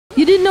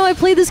You didn't know I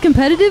played this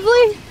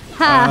competitively?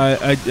 Ha!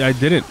 I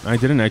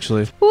didn't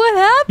actually. What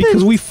happened?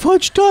 Because we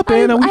fudged up,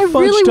 Anna. We fudged up. I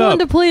really wanted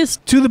to play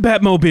to the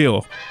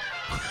Batmobile.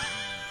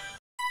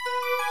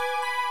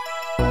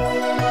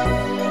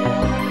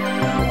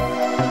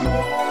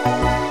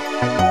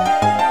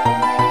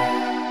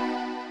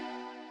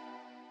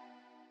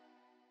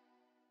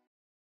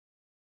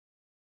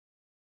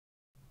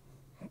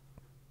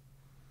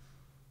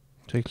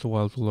 Takes a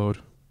while to load.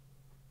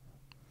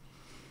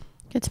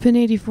 It's been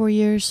 84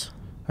 years.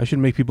 I should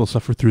make people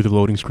suffer through the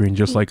loading screen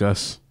just like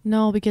us.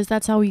 No, because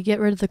that's how we get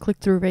rid of the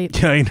click-through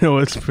rate. Yeah, I know.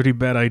 It's a pretty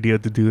bad idea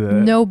to do that.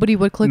 Nobody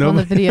would click on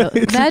the video.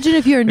 Imagine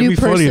if you're a new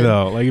person. It'd be funny,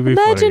 though. Like, it'd be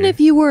Imagine funny.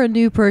 if you were a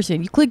new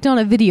person. You clicked on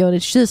a video and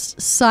it's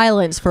just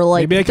silence for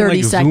like 30 seconds. Maybe I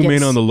can zoom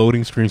in on the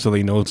loading screen so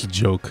they know it's a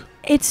joke.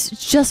 It's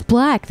just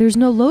black. There's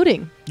no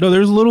loading. No,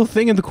 there's a little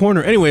thing in the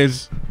corner.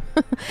 Anyways.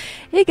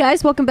 Hey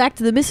guys, welcome back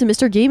to the Miss and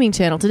Mr. Gaming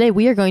channel. Today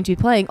we are going to be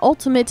playing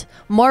Ultimate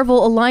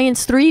Marvel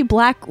Alliance 3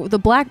 the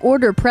Black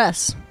Order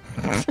Press.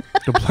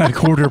 The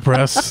Black Order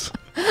Press.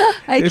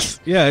 It's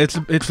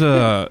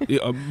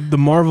the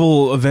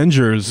Marvel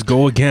Avengers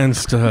go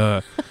against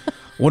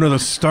one of the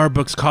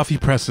Starbucks coffee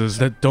presses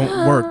that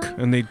don't work,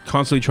 and they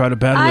constantly try to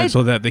battle it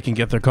so that they can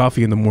get their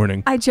coffee in the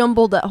morning. I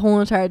jumbled that whole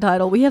entire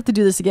title. We have to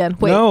do this again.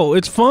 Wait. No,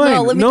 it's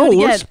fine. No,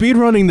 we're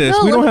speedrunning this.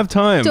 We don't have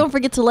time. Don't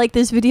forget to like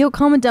this video,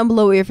 comment down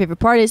below what your favorite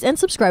part is, and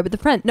subscribe with a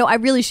friend. No, I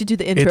really should do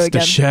the intro again. It's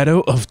the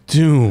Shadow of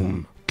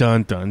Doom.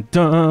 Dun dun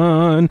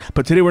dun.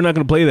 But today we're not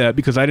going to play that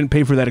because I didn't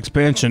pay for that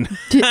expansion.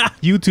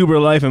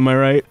 YouTuber life, am I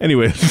right?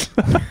 Anyways.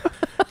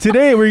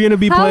 Today we're going to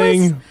be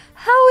playing...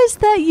 How is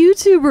that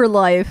YouTuber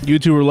life?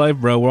 YouTuber life,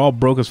 bro. We're all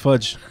broke as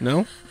fudge.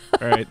 No?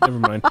 Alright, never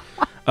mind.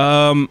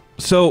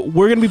 So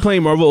we're going to be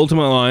playing Marvel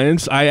Ultimate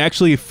Alliance. I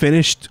actually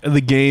finished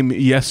the game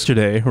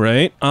yesterday,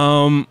 right?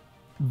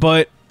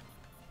 But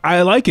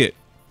I like it.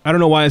 I don't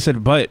know why I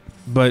said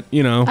but,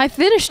 you know. I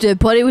finished it,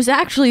 but it was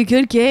actually a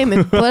good game,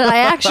 but I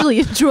actually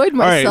enjoyed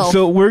myself. All right,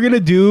 so we're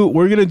not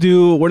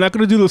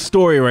gonna do the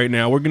story right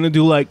now. We're gonna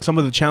do like some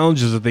of the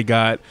challenges that they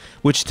got,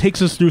 which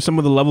takes us through some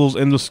of the levels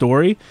in the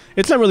story.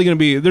 It's not really gonna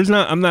be, I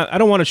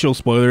don't want to show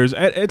spoilers.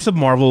 It's a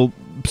Marvel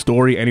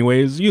story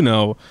anyways, you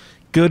know.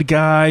 Good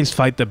guys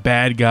fight the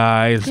bad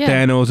guys, yeah.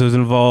 Thanos is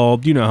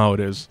involved, you know how it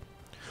is.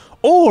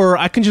 Or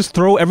I can just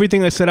throw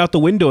everything I said out the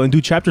window and do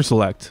chapter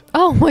select.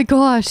 Oh my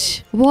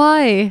gosh.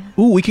 Why?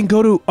 Ooh, we can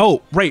go to...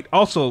 Oh, right.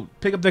 Also,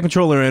 pick up that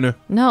controller, Anna.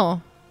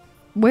 No.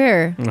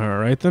 Where? All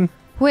right, then.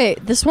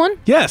 Wait, this one?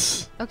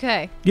 Yes.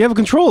 Okay. You have a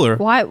controller.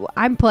 Why?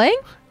 I'm playing?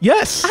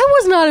 Yes. I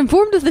was not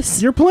informed of this.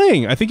 You're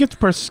playing. I think you have to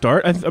press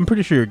start. I'm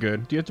pretty sure you're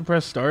good. Do you have to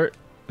press start?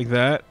 Like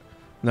that?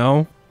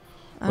 No?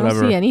 Whatever. I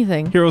don't see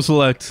anything. Hero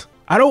select.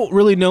 I don't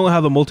really know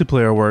how the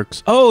multiplayer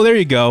works. Oh, there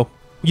you go.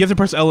 You have to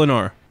press L and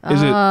R.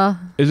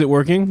 Is it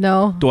working?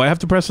 No. Do I have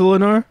to press L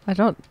and R? I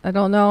don't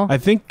know. I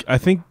think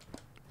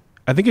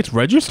it's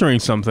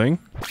registering something.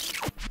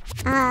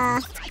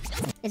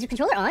 Is your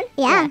controller on?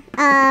 Yeah.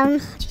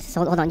 Jesus,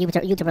 hold on.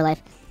 YouTuber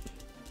life.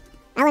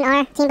 L and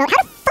R, team build.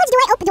 How the fudge do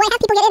I have people get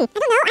in? I don't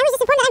know. I was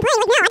just informed that I'm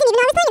playing like now. I didn't even know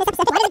I was playing this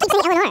episode. Why does it keep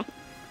saying L and R?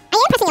 I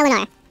am pressing L and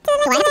R. Do I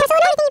have to press L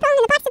and R? Can you put in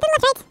the box to the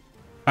left, right?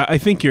 I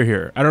think you're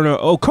here. I don't know.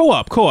 Oh,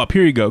 co-op.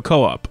 Here you go.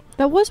 Co-op.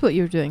 That was what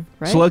you were doing,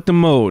 right? Select the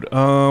mode.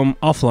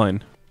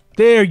 Offline.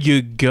 There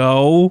you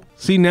go.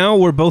 See, now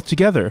we're both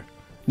together.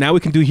 Now we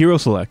can do hero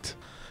select.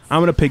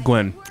 I'm gonna pick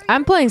Gwen.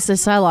 I'm playing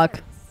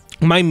Psylocke.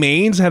 My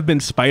mains have been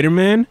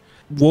Spider-Man,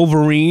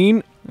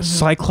 Wolverine,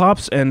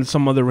 Cyclops, and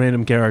some other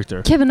random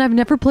character. Kevin, I've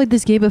never played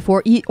this game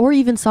before, or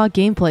even saw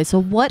gameplay.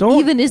 So what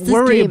even is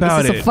this game?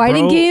 Is this a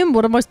fighting game?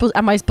 What am I supposed?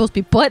 Am I supposed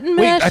to be button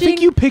mashing? Wait, I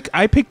think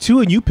I picked 2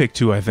 and you picked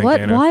 2. I think. What?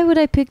 Anna. Why would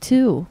I pick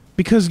 2?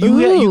 Because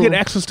you get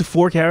access to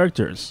 4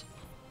 characters.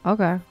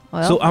 Okay.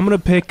 Well, so I'm gonna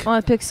pick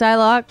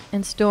Psylocke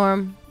and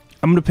Storm.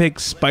 I'm gonna pick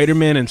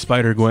Spider-Man and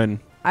Spider-Gwen.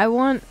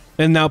 And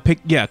now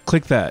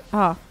click that.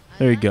 Oh.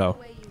 There you go.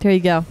 There you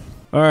go.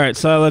 All right,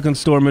 Psylocke and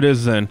Storm it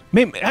is then.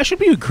 Maybe I should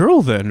be a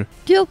girl then.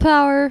 Girl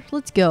power.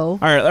 Let's go. All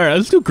right.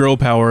 Let's do girl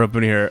power up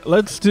in here.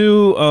 Let's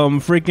do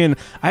freaking.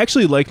 I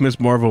actually like Miss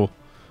Marvel.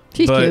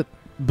 She's cute.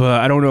 But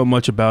I don't know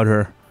much about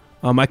her.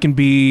 I can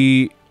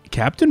be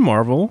Captain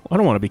Marvel. I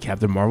don't want to be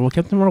Captain Marvel.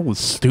 Captain Marvel is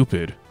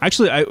stupid.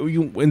 Actually,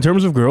 in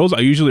terms of girls, I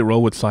usually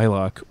roll with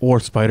Psylocke or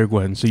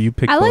Spider-Gwen. So you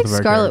pick. I both like of our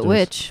Scarlet characters.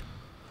 Witch.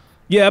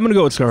 Yeah, I'm gonna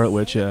go with Scarlet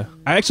Witch. Yeah,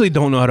 I actually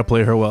don't know how to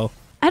play her well.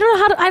 I don't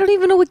know how to. I don't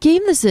even know what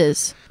game this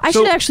is. I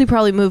should actually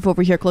probably move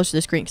over here close to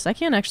the screen because I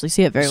can't actually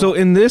see it very well. So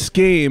in this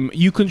game,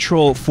 you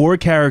control 4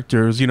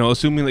 characters. You know,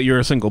 assuming that you're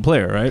a single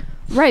player, right?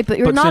 Right, but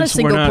you're not a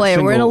single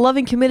player. We're in a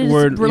loving, committed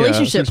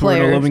relationship player.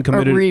 We're in a loving,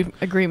 committed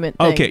agreement.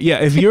 Thing. Okay, yeah.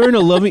 If you're in a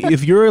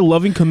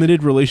loving,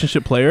 committed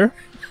relationship player,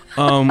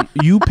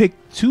 you pick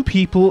 2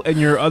 people, and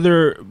your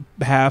other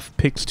half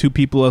picks 2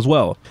 people as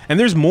well. And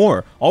there's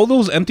more. All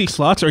those empty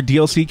slots are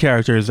DLC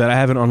characters that I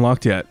haven't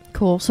unlocked yet.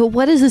 Cool. So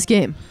what is this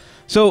game?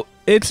 So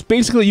it's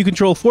basically you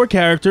control 4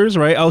 characters,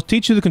 right? I'll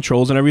teach you the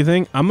controls and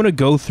everything. I'm gonna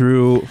go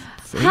through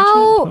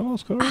How?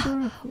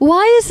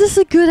 Why is this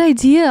a good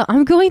idea?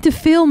 I'm going to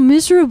fail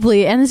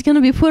miserably, and it's going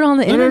to be put on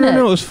the internet.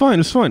 No, it's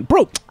fine,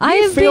 bro.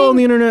 I fail on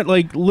the internet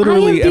like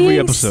literally every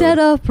episode. Set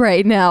up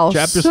right now.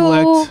 Chapter so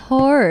select.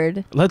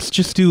 hard. Let's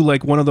just do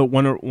like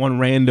one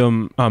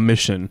random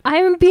mission.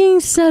 I'm being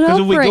set up right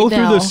now. Because if we go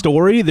through the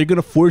story, they're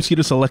gonna force you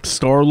to select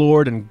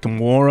Star-Lord and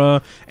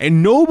Gamora,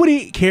 and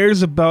nobody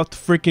cares about the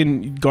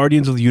freaking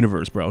Guardians of the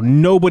Universe, bro.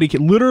 Nobody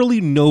can.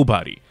 Literally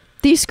nobody.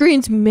 These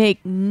screens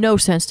make no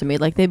sense to me.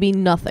 Like, they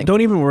mean nothing.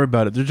 Don't even worry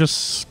about it. They're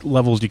just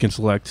levels you can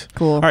select.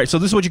 Cool. All right, so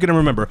this is what you're going to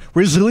remember.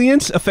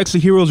 Resilience affects the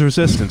hero's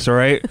resistance, all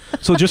right?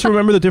 So just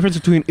remember the difference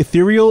between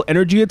ethereal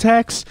energy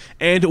attacks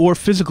and or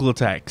physical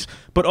attacks.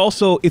 But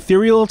also,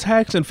 ethereal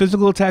attacks and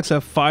physical attacks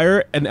have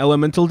fire and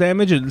elemental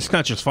damage. And it's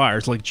not just fire.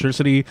 It's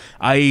electricity,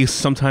 ice,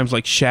 sometimes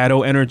like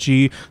shadow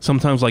energy,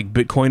 sometimes like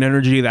Bitcoin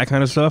energy, that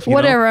kind of stuff.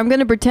 Whatever. I'm going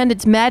to pretend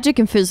it's magic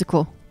and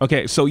physical.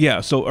 Okay, so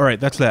yeah, so all right,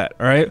 that's that,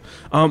 all right?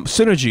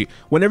 Synergy.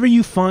 Whenever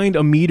you find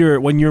a meter,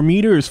 when your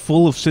meter is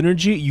full of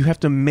synergy, you have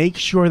to make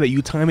sure that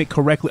you time it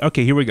correctly.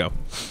 Okay, here we go.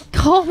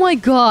 Oh my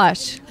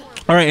gosh.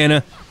 All right,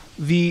 Anna.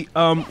 The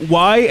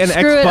Y and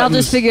X buttons. I'll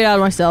just figure it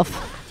out myself.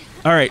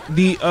 All right,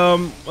 the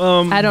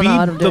I don't know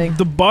what I'm doing.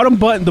 The bottom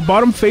button, the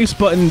bottom face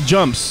button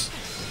jumps.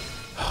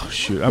 Oh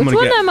shoot, Which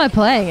one am I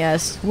playing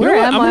as? Where am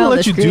I on the screen? I'm gonna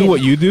let you do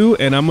what you do,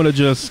 and I'm gonna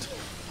just.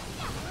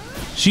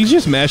 She's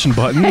just mashing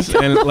buttons,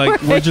 and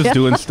like we're just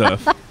doing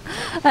stuff.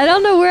 I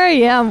don't know where I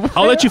am.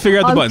 I'll let you figure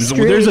out the buttons.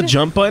 Well, there's a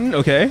jump button,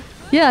 okay?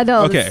 Yeah,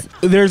 no. Okay.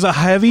 There's a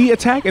heavy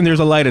attack and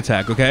there's a light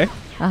attack, okay?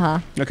 Uh-huh.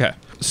 Okay.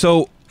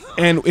 So,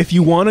 and if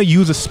you want to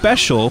use a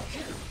special,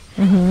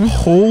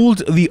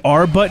 hold the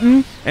R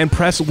button and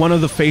press one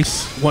of the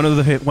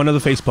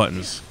face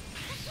buttons.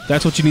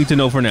 That's what you need to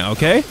know for now,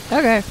 okay?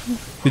 Okay.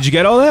 Did you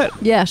get all that?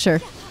 Yeah, sure.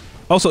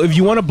 Also, if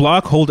you want to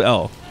block, hold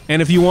L.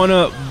 And if you want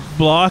to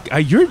block,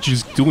 you're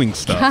just doing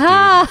stuff,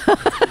 dude.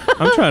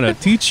 I'm trying to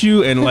teach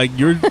you, and like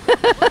you're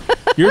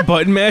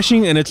button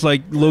mashing, and it's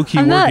like low key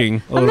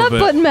working a little bit. I'm not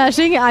button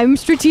mashing. I'm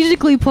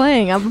strategically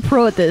playing. I'm a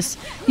pro at this.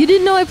 You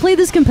didn't know I played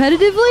this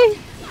competitively?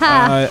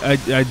 Ha.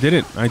 I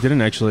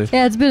didn't actually.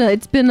 Yeah,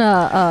 it's been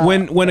a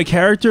when a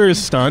character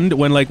is stunned,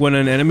 when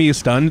an enemy is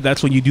stunned,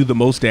 that's when you do the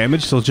most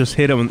damage. So just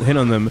hit on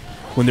them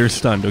when they're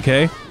stunned.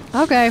 Okay.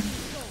 Okay.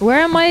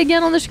 Where am I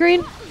again on the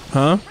screen?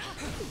 Huh?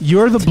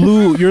 You're the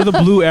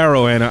blue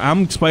arrow, Anna.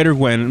 I'm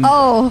Spider-Gwen.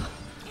 Oh.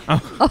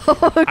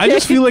 Okay. I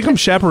just feel like I'm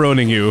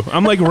chaperoning you.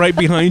 I'm like right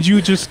behind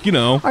you, just, you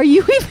know. Are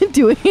you even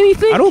doing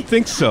anything? I don't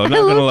think so, not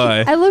gonna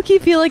lie. I low-key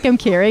feel like I'm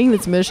carrying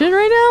this mission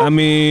right now. I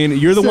mean,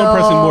 you're the one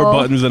pressing more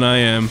buttons than I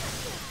am.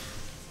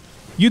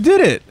 You did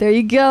it. There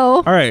you go.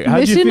 All right,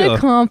 how'd you feel? Mission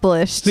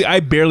accomplished. See,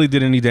 I barely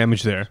did any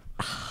damage there.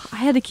 I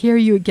had to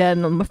carry you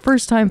again on my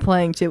first time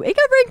playing too. It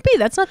got rank B.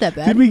 That's not that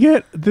bad.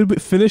 Did we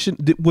finish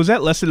it? Was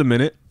that less than a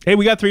minute? Hey,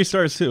 we got 3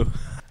 stars too.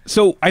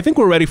 So I think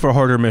we're ready for a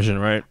harder mission,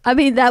 right? I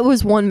mean, that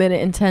was 1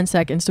 minute and 10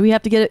 seconds. Do we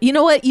have to get it? You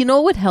know what? You know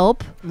what would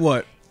help?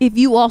 What? If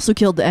you also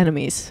killed the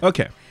enemies.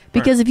 Okay.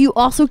 Because if you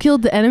also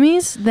killed the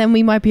enemies, then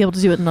we might be able to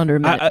do it in under a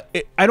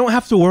minute. I don't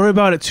have to worry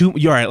about it too.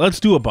 All right, let's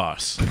do a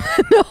boss.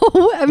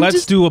 No,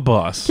 let's do a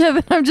boss.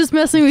 Kevin, I'm just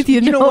messing with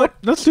you. You know what?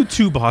 Let's do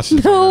 2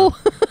 bosses. No.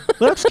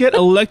 Let's get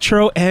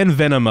Electro and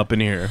Venom up in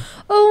here.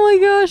 Oh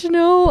my gosh,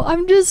 no!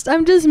 I'm just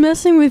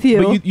messing with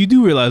you. But you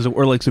do realize that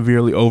we're like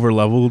severely over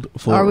leveled.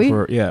 Are we?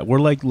 Yeah, we're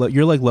like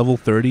you're like level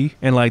 30,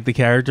 and like the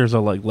characters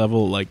are like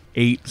level like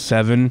 8,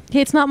 7.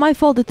 Hey, it's not my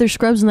fault that they're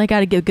scrubs and they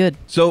gotta get good.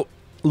 So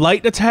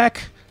light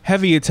attack,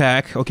 heavy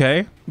attack.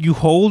 Okay, you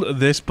hold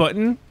this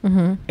button,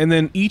 and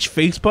then each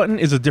face button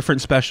is a different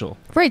special.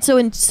 Right.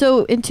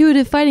 So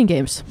intuitive fighting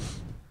games.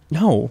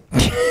 No.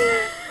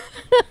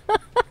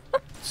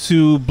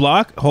 To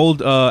block,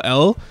 hold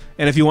L,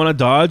 and if you want to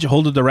dodge,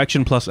 hold the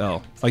direction plus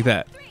L, like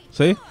that.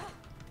 See?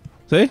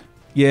 See?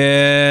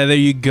 Yeah, there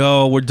you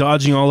go. We're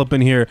dodging all up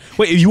in here.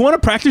 Wait, if you want to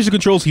practice the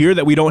controls here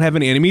that we don't have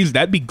any enemies,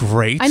 that'd be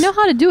great. I know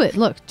how to do it.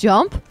 Look,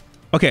 jump.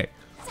 Okay.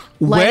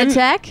 Light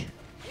attack,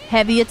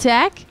 heavy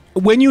attack.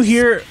 When you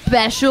hear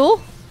special.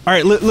 All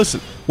right,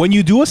 listen. When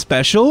you do a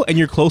special and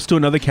you're close to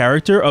another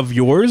character of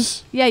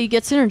yours, yeah, you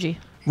get synergy.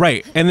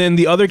 Right, and then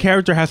the other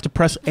character has to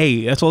press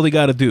A. That's all they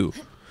got to do.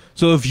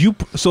 So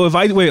if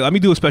I wait, let me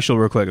do a special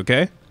real quick,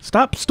 okay?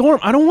 Stop Storm.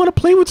 I don't want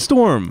to play with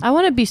Storm. I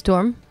want to be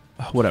Storm.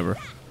 Whatever.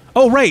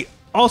 Oh, right.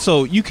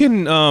 Also, you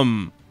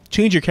can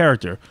change your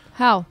character.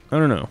 How? I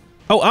don't know.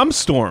 Oh, I'm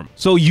Storm.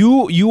 So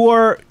you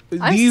are.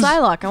 I'm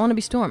Psylocke. I want to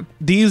be Storm.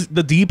 The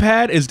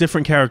D-pad is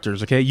different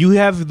characters. Okay, you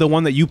have the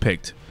one that you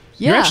picked.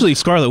 Yeah. You're actually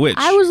Scarlet Witch.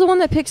 I was the one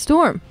that picked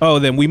Storm. Oh,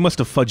 then we must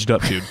have fudged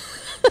up, dude.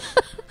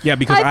 Yeah,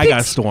 because I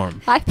got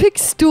Storm. I picked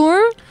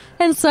Storm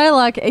and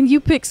Psylocke, and you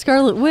picked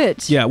Scarlet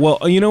Witch. Yeah, well,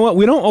 you know what?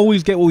 We don't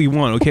always get what we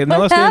want. Okay, now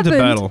let's get into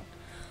battle.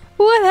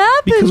 What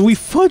happened? Because we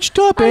fudged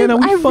up, Anna.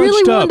 I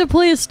really wanted to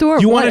play a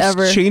Storm. You want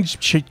to change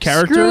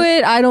character? Screw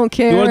it. I don't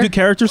care. You want to do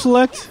character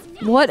select?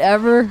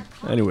 Whatever.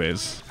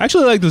 Anyways, I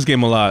actually like this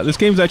game a lot. This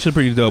game's actually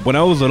pretty dope. When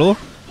I was little,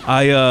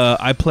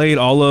 I played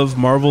all of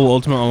Marvel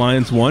Ultimate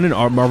Alliance 1 and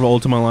Marvel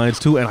Ultimate Alliance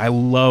 2, and I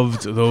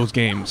loved those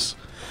games.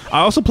 I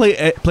also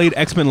played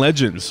X-Men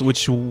Legends,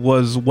 which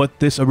was what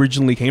this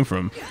originally came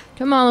from.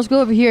 Come on, let's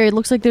go over here. It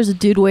looks like there's a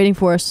dude waiting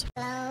for us.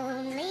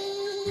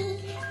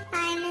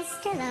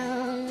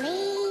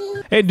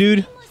 Hey,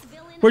 dude.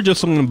 We're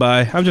just swinging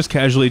by. I'm just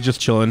casually just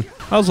chilling.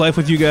 How's life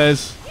with you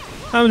guys?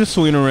 I'm just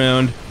swinging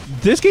around.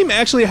 This game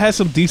actually has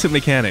some decent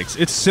mechanics.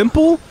 It's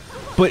simple,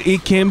 but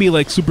it can be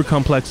like super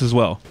complex as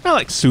well. Not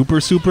like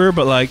super,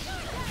 but like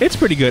it's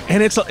pretty good.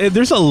 And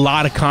there's a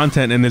lot of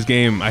content in this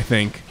game, I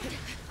think.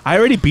 I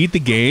already beat the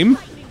game,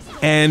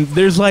 and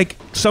there's like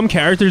some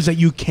characters that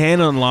you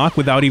can unlock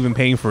without even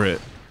paying for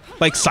it.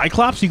 Like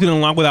Cyclops, you can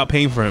unlock without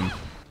paying for him.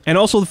 And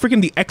also,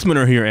 freaking the X-Men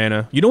are here,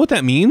 Anna. You know what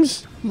that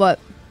means? What?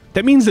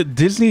 That means that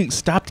Disney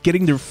stopped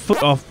getting their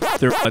foot off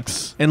their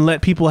butts and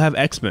let people have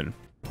X-Men.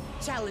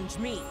 Challenge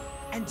me,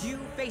 and you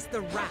face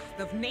the wrath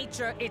of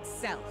nature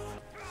itself.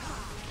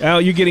 Ow,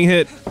 you're getting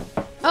hit.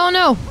 Oh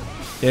no!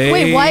 Hey,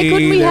 wait, why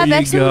couldn't we have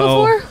X-Men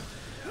before?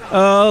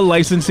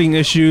 Licensing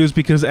issues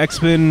because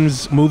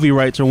X-Men's movie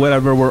rights or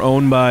whatever were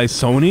owned by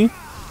Sony.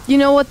 You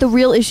know what the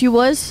real issue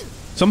was?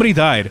 Somebody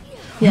died.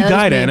 Yeah, you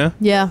died, me. Anna.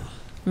 Yeah.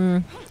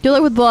 Good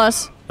luck with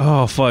boss.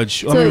 Oh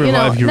fudge! Let So me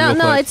revive you real quick.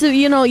 No, it's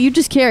you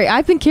just carry.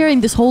 I've been carrying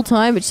this whole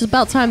time. It's just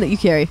about time that you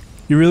carry.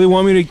 You really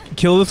want me to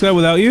kill this guy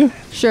without you?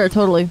 Sure,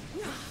 totally.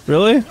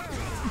 Really?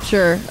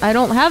 Sure. I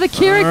don't have a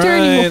character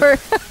Right. anymore.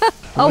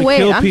 Oh wait,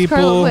 kill I'm people.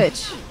 Scarlet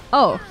Witch.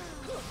 Oh.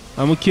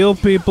 I'm gonna kill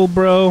people,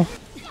 bro.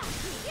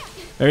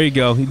 There you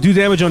go. Do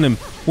damage on him.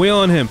 Wail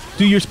on him.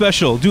 Do your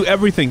special. Do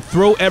everything.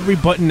 Throw every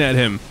button at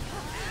him.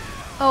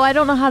 Oh, I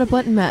don't know how to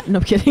button mat. No,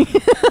 I'm kidding.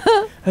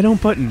 I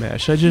don't button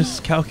mash. I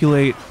just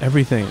calculate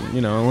everything. You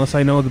know, unless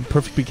I know the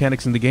perfect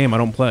mechanics in the game, I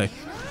don't play.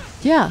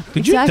 Yeah.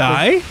 Did you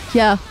die?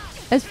 Yeah.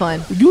 It's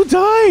fine. You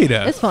died.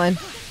 It's fine.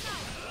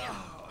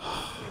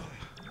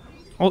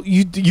 Oh,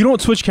 you don't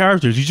switch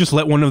characters. You just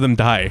let one of them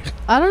die.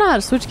 I don't know how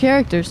to switch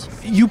characters.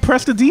 You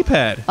press the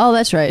D-pad. Oh,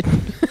 that's right.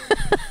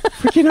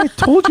 Freaking! I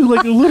told you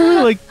like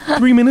literally like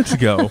 3 minutes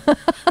ago.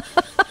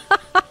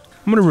 I'm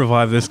gonna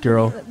revive this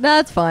girl.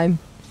 That's fine.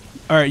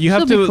 All right, you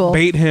have She'll be to cool.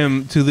 bait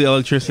him to the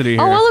electricity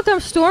here. Oh, look, I'm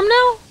Storm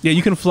now? Yeah,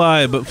 you can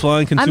fly, but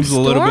flying consumes a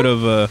little bit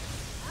of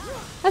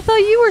I thought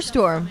you were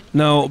Storm.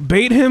 No,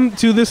 bait him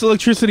to this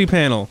electricity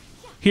panel.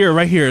 Here,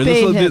 right here.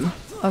 Bait him.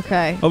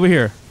 Okay. Over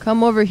here.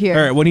 Come over here.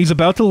 All right, when he's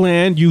about to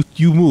land, you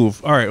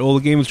move. All right, well,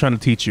 the game is trying to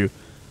teach you.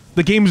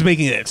 The game is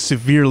making it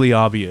severely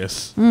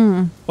obvious.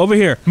 Over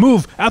here.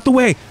 Move. Out the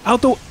way.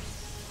 Out the...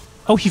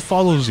 Oh, he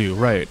follows you.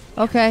 Right.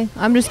 Okay,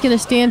 I'm just gonna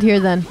stand here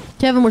then.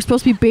 Kevin, we're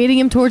supposed to be baiting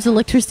him towards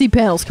electricity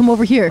panels. Come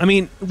over here. I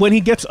mean, when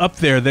he gets up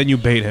there, then you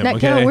bait him, okay?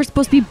 Kevin, we're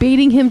supposed to be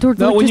baiting him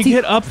towards electricity. No, when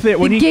you get up there...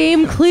 The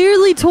game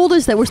clearly told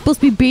us that we're supposed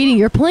to be baiting.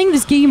 You're playing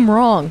this game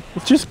wrong.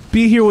 Just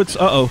be here with...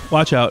 Uh-oh.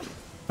 Watch out.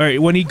 All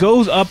right, when he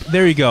goes up...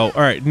 There you go.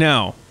 All right,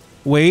 now.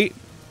 Wait.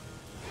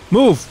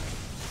 Move.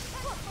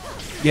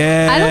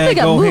 Yeah, I don't think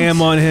I go moved.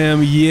 ham on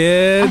him.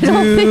 Yeah, dude. I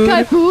don't think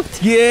I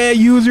moved. Yeah,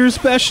 use your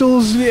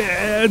specials.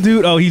 Yeah,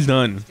 dude. Oh, he's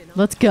done.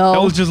 Let's go.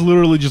 That was just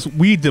literally just...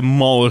 We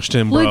demolished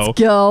him, bro. Let's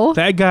go.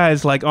 That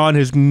guy's like on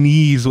his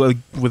knees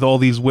with all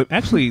these whip...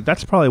 Actually,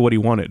 that's probably what he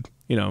wanted.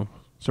 You know,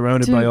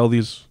 surrounded by all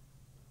these...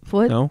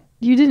 What? No?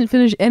 You didn't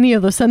finish any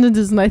of those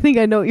sentences, and I think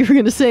I know what you were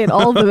going to say, and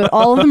all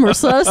of them are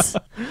sus.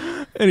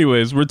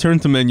 Anyways, return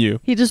to menu.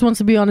 He just wants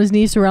to be on his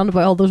knees surrounded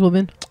by all those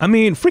women. I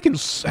mean,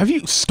 freaking... Have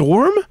you...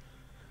 Storm?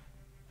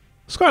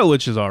 Scarlet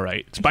Witch is all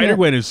right.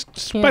 Spider-Man is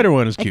cute.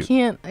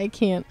 I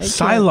can't.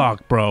 Psylocke,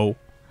 bro.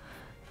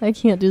 I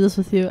can't do this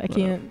with you. I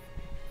can't.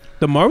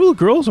 The Marvel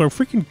girls are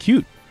freaking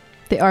cute.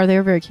 They are.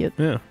 They're very cute.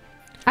 Yeah.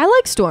 I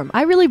like Storm.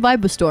 I really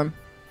vibe with Storm.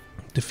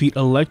 Defeat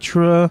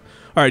Elektra.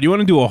 All right, do you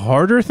want to do a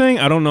harder thing?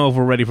 I don't know if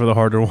we're ready for the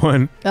harder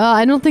one.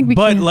 I don't think we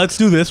but can. But let's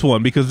do this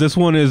one because this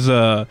one is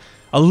a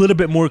little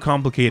bit more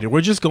complicated.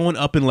 We're just going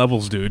up in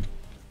levels, dude.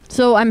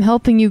 So I'm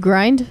helping you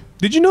grind?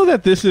 Did you know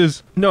that this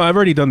is... No, I've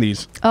already done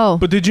these. Oh.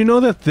 But did you know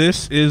that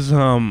this is a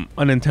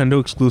Nintendo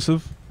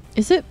exclusive?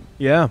 Is it?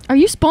 Yeah. Are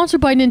you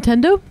sponsored by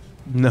Nintendo?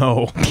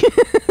 No.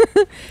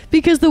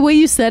 Because the way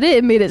you said it,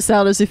 it made it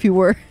sound as if you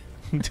were.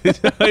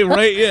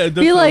 Right? Yeah.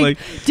 Be like,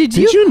 did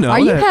you know? Are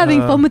you having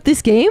fun with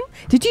this game?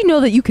 Did you know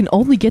that you can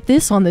only get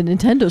this on the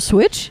Nintendo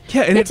Switch?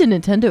 Yeah, and it's a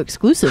Nintendo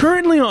exclusive.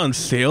 Currently on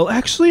sale,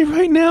 actually,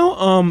 right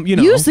now. You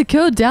know, use the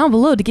code down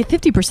below to get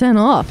 50%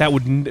 off. That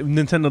would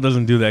Nintendo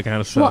doesn't do that kind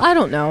of stuff. Well, I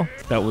don't know.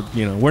 That would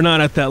we're not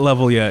at that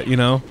level yet. You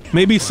know,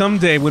 maybe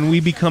someday when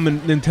we become a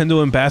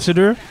Nintendo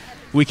ambassador,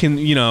 we can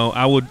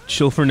I would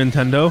chill for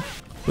Nintendo.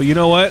 But you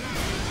know what?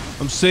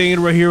 I'm saying it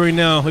right here, right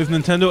now. If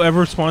Nintendo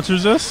ever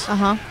sponsors us,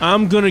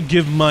 I'm gonna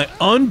give my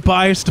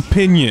unbiased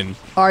opinion.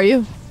 Are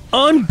you?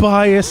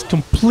 Unbiased,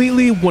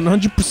 completely,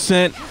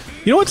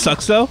 100%. You know what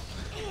sucks though?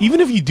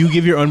 Even if you do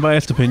give your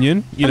unbiased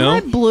opinion, you know.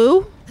 Am I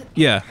blue?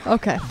 Yeah.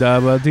 Okay.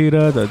 Da ba dee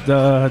da da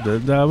da da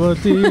da ba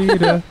dee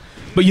da.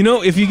 But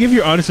if you give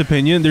your honest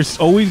opinion, there's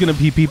always gonna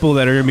be people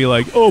that are gonna be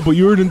like, "Oh, but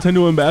you're a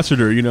Nintendo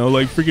ambassador,"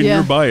 like freaking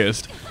you're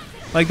biased.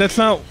 Like that's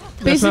not.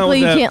 Basically,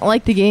 you can't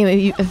like the game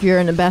if you're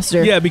an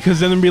ambassador. Yeah, because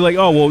then they'd be like,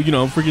 oh, well,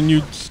 freaking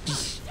you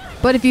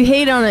But if you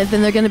hate on it,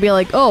 then they're going to be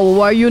like, oh, well,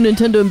 why are you a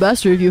Nintendo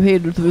ambassador if you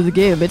hate through the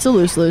game? It's a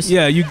lose-lose.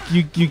 Yeah, you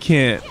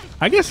can't.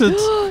 I guess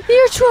it's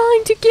You're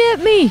trying to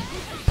get me.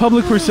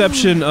 public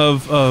perception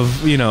of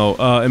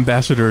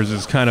ambassadors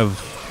is kind of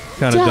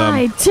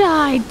dumb.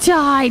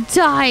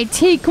 Die.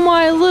 Take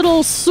my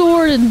little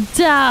sword and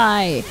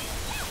die.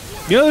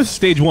 You know, this is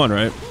stage 1,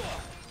 right?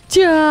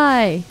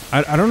 Die.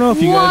 I don't know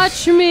if you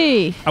Watch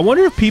me. I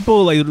wonder if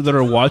people like that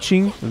are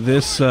watching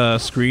this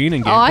screen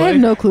and gameplay I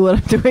have no clue what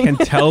I'm doing. can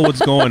tell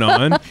what's going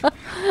on.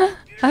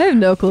 I have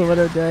no clue what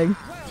I'm doing.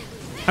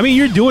 I mean,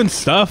 you're doing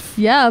stuff.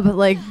 Yeah, but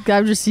like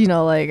I'm just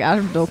I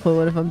have no clue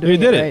what if I'm doing. You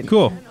did it. Right.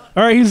 Cool.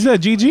 All right, he's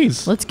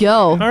GG's. Let's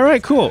go. All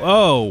right, cool.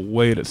 Oh,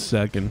 wait a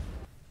second.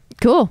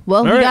 Cool.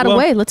 Well, we got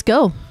away. Let's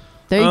go.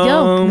 There you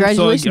go.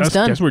 Congratulations, so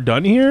I done. guess we're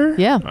done here.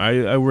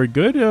 Yeah. We're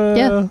good.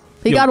 Yeah.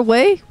 He got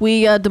away.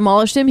 We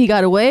demolished him. He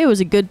got away. It was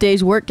a good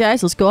day's work,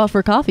 guys. Let's go out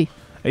for coffee.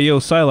 Hey, yo,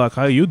 Psylocke,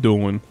 how you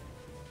doing?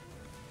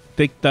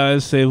 Take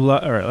dives, save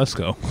lot. All right, let's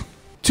go.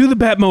 To the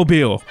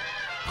Batmobile.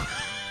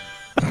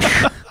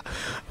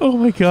 Oh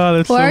my God,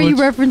 that's Why are you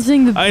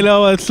referencing the? I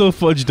know, that's so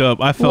fudged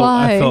up. I felt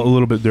a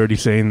little bit dirty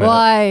saying that.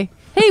 Why?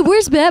 Hey,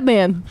 where's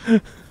Batman?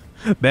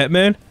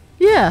 Batman?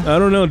 Yeah. I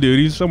don't know, dude.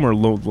 He's somewhere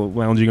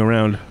lounging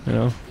around. You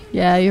know.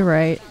 Yeah, you're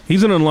right.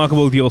 He's an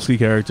unlockable DLC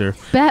character.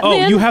 Batman.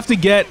 Oh, you have to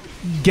get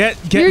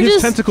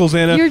his tentacles,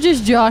 Anna. You're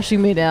just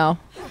joshing me now.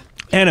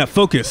 Anna,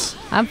 focus.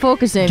 I'm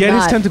focusing. Get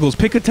his tentacles.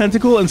 Pick a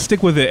tentacle and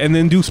stick with it, and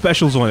then do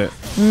specials on it.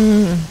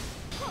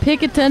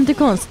 Pick a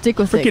tentacle and stick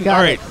with it. All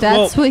right.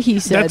 That's what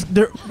he said.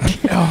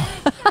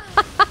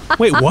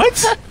 Wait,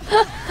 what?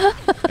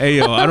 Hey,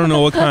 yo, I don't know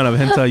what kind of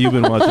hentai you've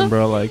been watching,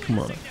 bro. Like, come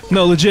on.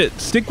 No, legit.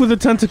 Stick with the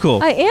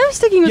tentacle. I am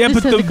sticking with this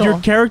tentacle. Yeah, but your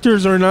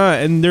characters are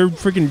not, and they're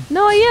freaking...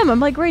 No, I am. I'm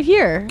like right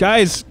here.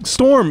 Guys,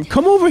 Storm,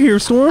 come over here,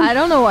 Storm. I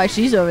don't know why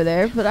she's over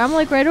there, but I'm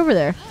like right over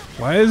there.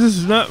 Why is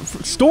this not...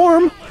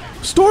 Storm?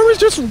 Storm is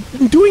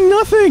just doing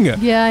nothing.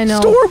 Yeah, I know.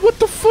 Storm, what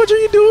the fudge are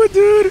you doing,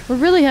 dude? We're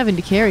really having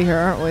to carry her,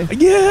 aren't we?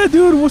 Yeah,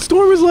 dude. Well,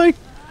 Storm is like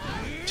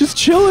just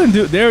chilling,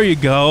 dude. There you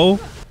go.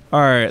 All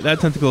right, that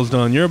tentacle's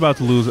done. You're about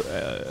to lose.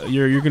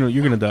 You're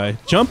gonna die.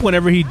 Jump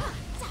whenever he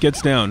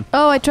gets down.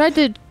 Oh, I tried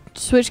to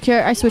switch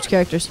I switched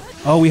characters.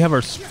 Oh, we have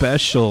our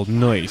special.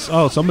 Nice.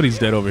 Oh, somebody's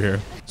dead over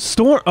here.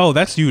 Storm. Oh,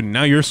 that's you.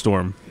 Now you're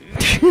Storm.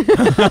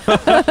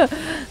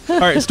 All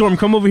right, Storm,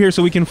 come over here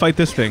so we can fight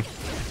this thing.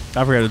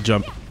 I forgot to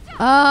jump.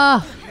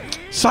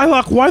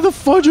 Psylocke, why the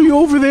fudge are you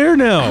over there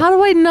now? How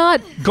do I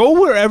not? Go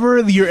wherever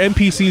your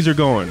NPCs are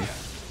going.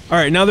 All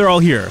right, now they're all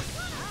here.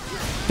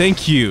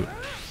 Thank you.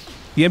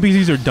 The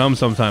NPCs are dumb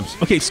sometimes.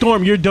 Okay,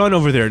 Storm, you're done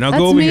over there. Now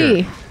go over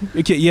here.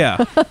 Okay,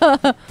 yeah.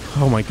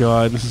 Oh my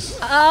God, this is...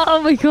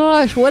 Oh my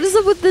gosh, what is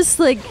up with this,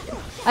 like...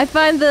 I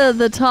find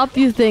the top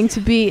view thing to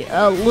be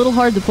a little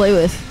hard to play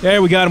with.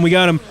 There, we got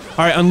him.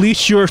 All right,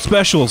 unleash your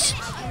specials.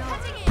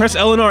 Press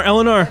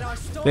LNR.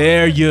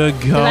 There you go.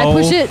 Did I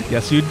push it?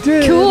 Yes, you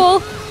did.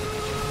 Cool.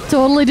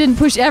 Totally didn't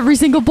push every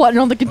single button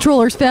on the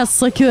controller as fast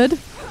as I could.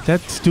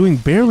 That's doing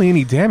barely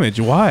any damage.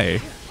 Why?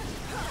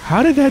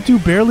 How did that do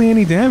barely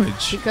any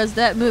damage? Because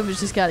that move has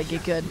just got to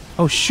get good.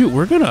 Oh shoot,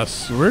 we're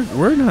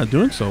not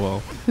doing so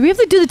well. Do we have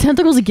to do the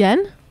tentacles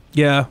again?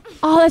 Yeah.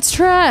 Oh, that's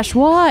trash.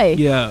 Why?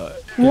 Yeah.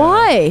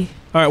 Why?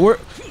 All right,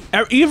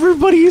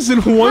 everybody's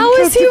in one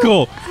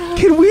tentacle.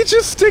 Can we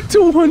just stick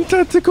to one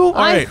tentacle? All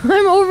right.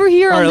 I'm over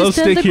here on this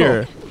tentacle. All right,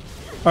 let's stick here.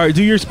 All right,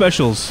 do your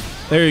specials.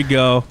 There you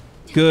go.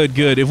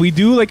 Good. If we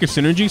do like a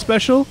synergy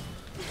special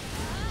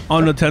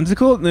on the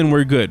tentacle, then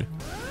we're good.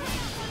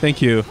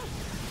 Thank you.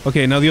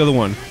 Okay, now the other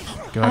one.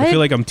 God, I feel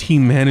like I'm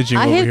team managing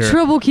over here. I have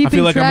trouble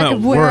keeping track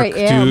of where I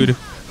am. Dude.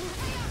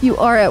 You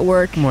are at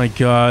work. Oh my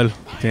God.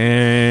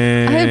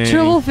 Dang. I have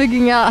trouble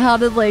figuring out how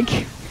to like...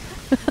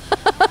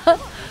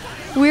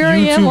 where I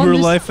am on YouTuber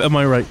this... life, am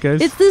I right,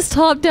 guys? It's this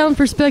top-down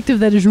perspective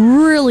that is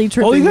really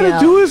tripping me out. All you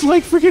gotta do is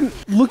like freaking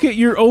look at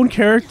your own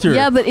character.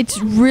 Yeah, but it's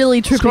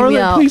really tripping Scarlet, me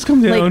out. please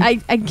come down.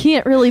 Like, I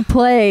can't really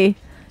play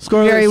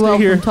Scarlet, very well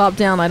here. from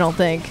top-down, I don't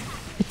think.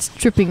 It's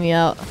tripping me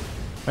out.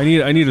 I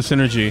need a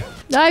synergy.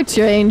 I've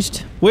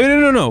changed. Wait,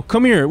 no.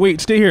 Come here.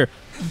 Wait, stay here.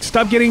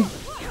 Stop getting...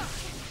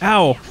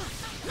 Ow.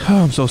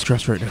 Oh, I'm so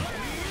stressed right now.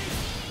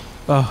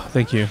 Oh,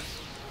 thank you.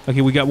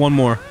 Okay, we got one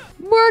more.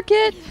 Work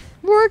it.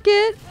 Where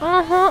did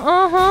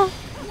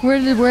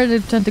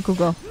tentacle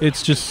go?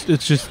 It's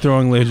just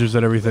throwing lasers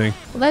at everything.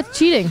 Well, that's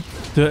cheating.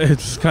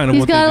 It's kind of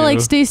He's what they gotta do.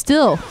 like stay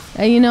still.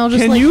 And, just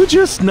Can like... you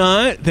just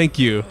not? Thank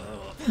you.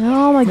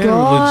 Oh my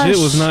gosh.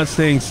 Legit was not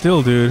staying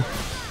still, dude.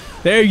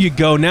 There you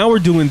go. Now we're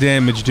doing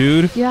damage,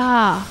 dude.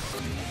 Yeah.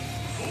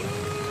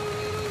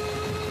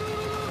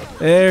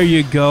 There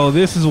you go.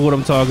 This is what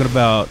I'm talking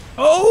about.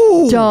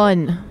 Oh!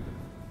 Done.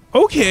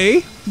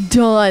 Okay.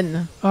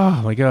 Done.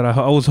 Oh my God.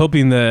 I was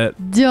hoping that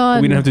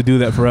Done. we didn't have to do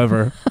that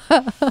forever.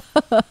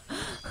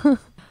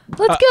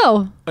 Let's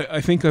go. I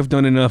think I've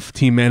done enough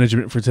team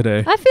management for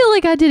today. I feel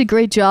like I did a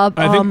great job.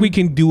 I think we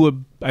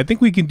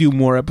can do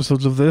more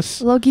episodes of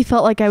this. Loki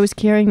felt like I was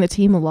carrying the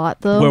team a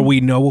lot, though. Where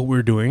we know what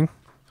we're doing.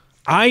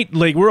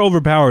 we're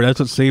overpowered. That's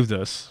what saved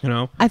us, you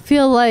know? I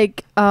feel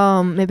like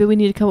maybe we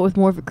need to come up with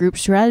more of a group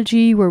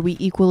strategy where we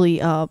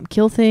equally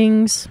kill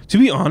things. To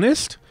be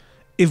honest,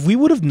 if we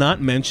would have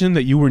not mentioned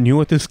that you were new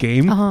at this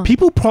game, Uh-huh.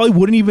 people probably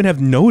wouldn't even have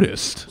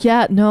noticed.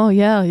 Yeah, no,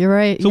 yeah, you're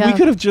right. So yeah. we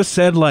could have just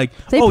said like,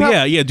 They oh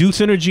prob- yeah, do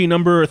synergy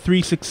number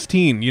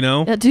 316, you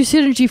know? Yeah, do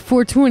synergy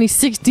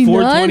 42069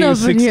 420 over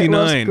here.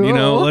 69, you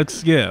know? go.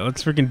 Let's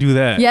freaking do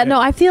that. Yeah, no,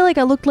 I feel like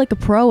I looked like a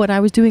pro and I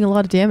was doing a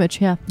lot of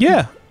damage. Yeah.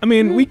 Yeah. I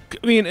mean,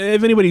 Mm-hmm.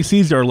 if anybody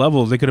sees our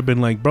levels, they could have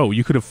been like, bro,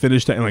 you could have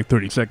finished that in like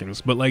 30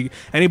 seconds. But like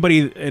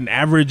anybody, an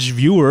average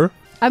viewer,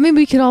 I mean,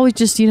 we could always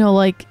just,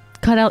 like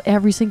cut out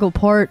every single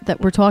part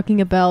that we're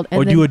talking about. And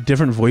or then, do a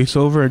different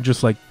voiceover and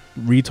just like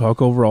re-talk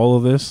over all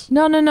of this.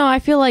 No. I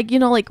feel like,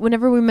 like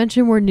whenever we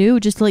mention we're new,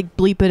 just like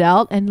bleep it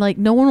out and like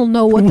no one will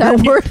know what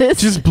that word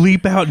is. Just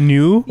bleep out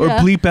new or Yeah.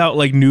 bleep out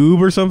like noob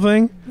or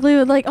something.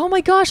 Bleep it like, oh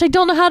my gosh, I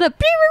don't know how to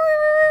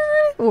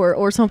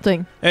or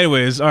something.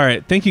 Anyways, all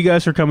right. Thank you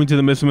guys for coming to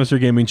the Mr.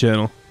 Gaming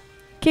channel.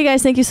 Okay,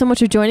 guys, thank you so much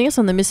for joining us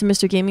on the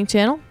Mr. Gaming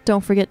channel.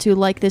 Don't forget to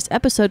like this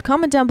episode,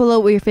 comment down below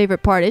what your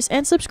favorite part is,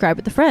 and subscribe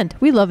with a friend.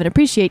 We love and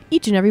appreciate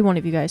each and every one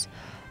of you guys.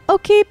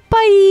 Okay,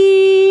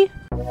 bye!